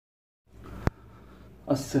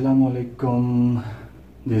Assalamu alaikum.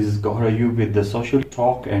 This is Gaurayu with the Social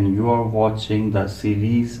Talk, and you are watching the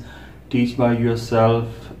series Teach by Yourself,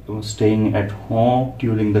 staying at home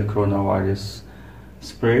during the coronavirus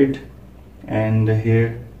spread. And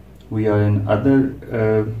here we are in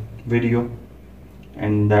other video,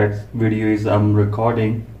 and that video is I'm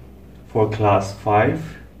recording for class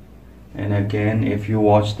 5. And again, if you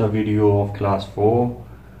watch the video of class 4,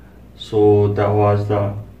 so that was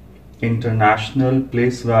the international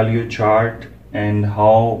place value chart and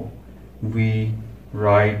how we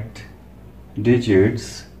write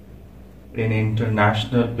digits in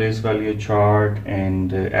international place value chart.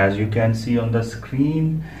 And as you can see on the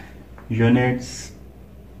screen, units,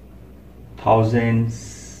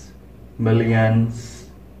 thousands, millions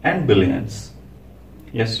and billions.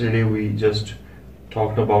 Yesterday we just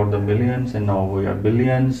talked about the millions, and now we are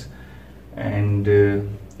billions. And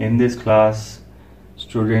in this class,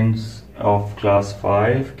 students of class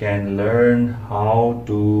 5 can learn how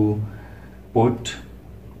to put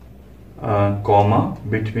a comma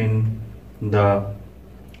between the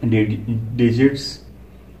digits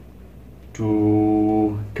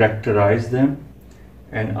to characterize them,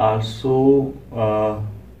 and also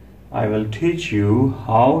I will teach you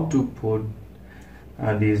how to put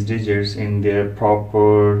these digits in their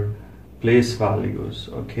proper place values.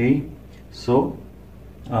 Okay, so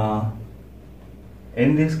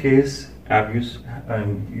in this case, as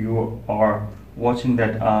you are watching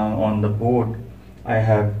that on the board, I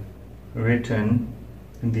have written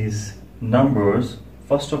these numbers.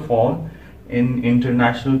 First of all, in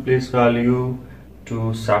international place value,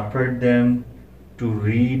 to separate them, to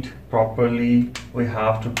read properly, we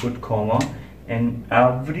have to put comma, and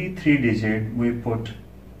every 3 digit we put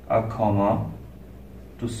a comma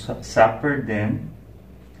to separate them.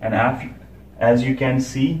 And as you can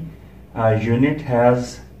see, a unit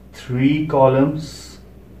has 3 columns,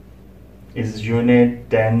 is unit,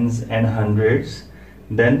 tens and hundreds.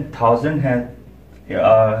 Then thousand have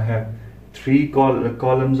 3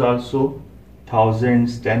 columns also,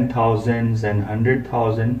 thousands, 10,000s and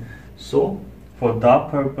 100,000. So for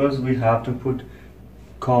that purpose we have to put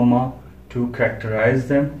comma to characterize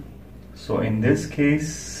them. So in this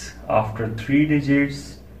case, after 3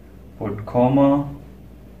 digits, put comma,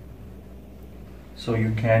 so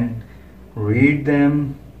you can read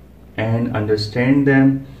them and understand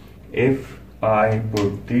them. If I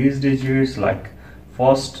put these digits, like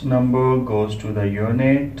first number goes to the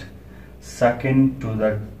unit, second to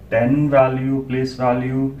the 10 value, place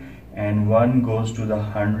value, and 1 goes to the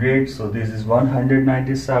 100. So this is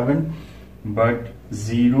 197, but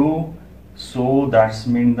 0, so that's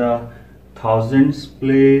mean the thousands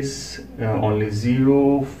place, only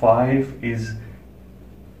 0. 5 is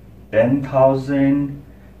 10,000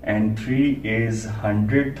 and 3 is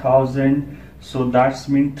 100,000, so that's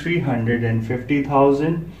mean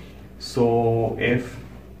 350,000. So if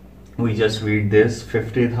we just read this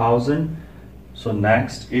 50,000, so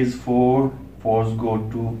next is 4. 4's go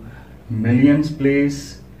to millions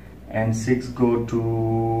place, and 6 go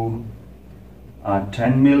to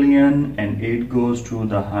 10 million, and 8 goes to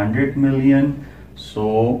the 100 million.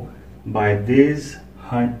 So by this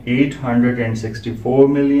 864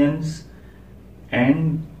 millions,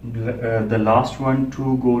 and the last one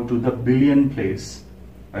 2 go to the billion place.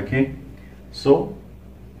 Okay, so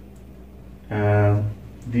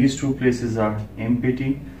these 2 places are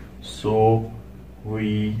empty, so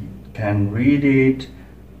we can read it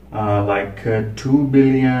like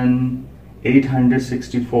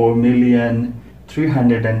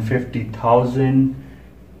 2,864,350,000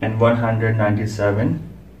 and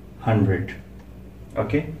 197,100.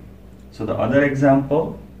 Okay, so the other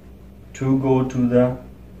example, 2 go to the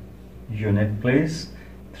unit place,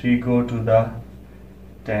 3 go to the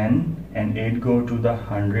 10, and 8 go to the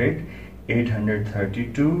 100,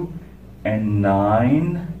 832, and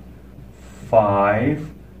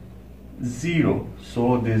 950.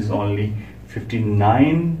 So this is only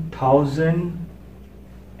 59,000,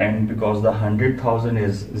 and because the 100,000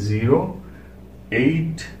 is 0,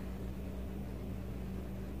 8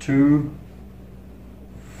 2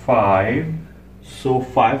 5, so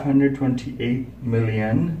 528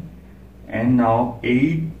 million, and now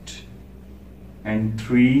 8 and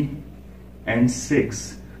 3 and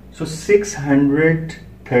 6, so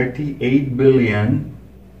 638 billion,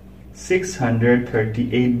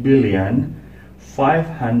 638 billion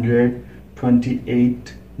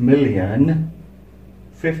 528 million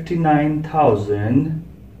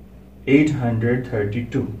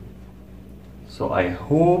 59,832. So I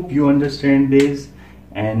hope you understand this,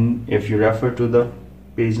 and if you refer to the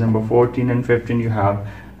page number 14 and 15, you have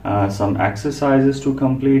some exercises to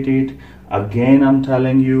complete it. Again, I'm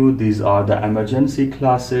telling you, these are the emergency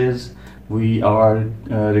classes. We are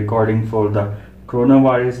recording for the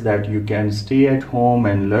coronavirus, that you can stay at home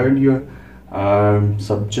and learn your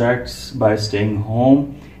subjects by staying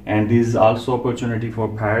home. And this is also opportunity for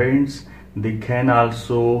parents. They can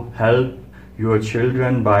also help your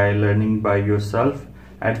children by learning by yourself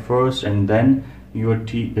at first, and then you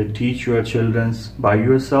teach your children by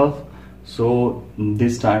yourself. So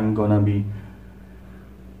this time gonna be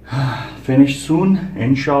finished soon,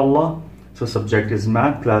 inshallah. So subject is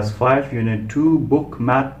math, class 5, unit 2, book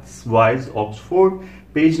Maths Wise Oxford,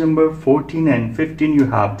 page number 14 and 15 you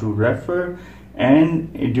have to refer.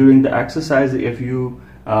 And during the exercise, if you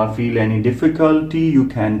feel any difficulty, you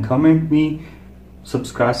can comment me.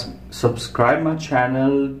 Subscribe my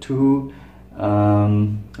channel to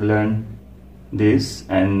learn this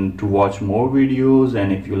and to watch more videos.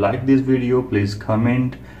 And if you like this video, please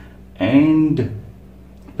comment and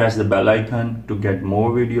press the bell icon to get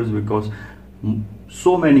more videos, because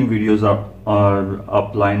so many videos are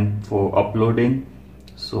upline for uploading.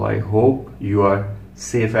 So I hope you are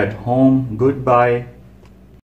safe at home. Goodbye.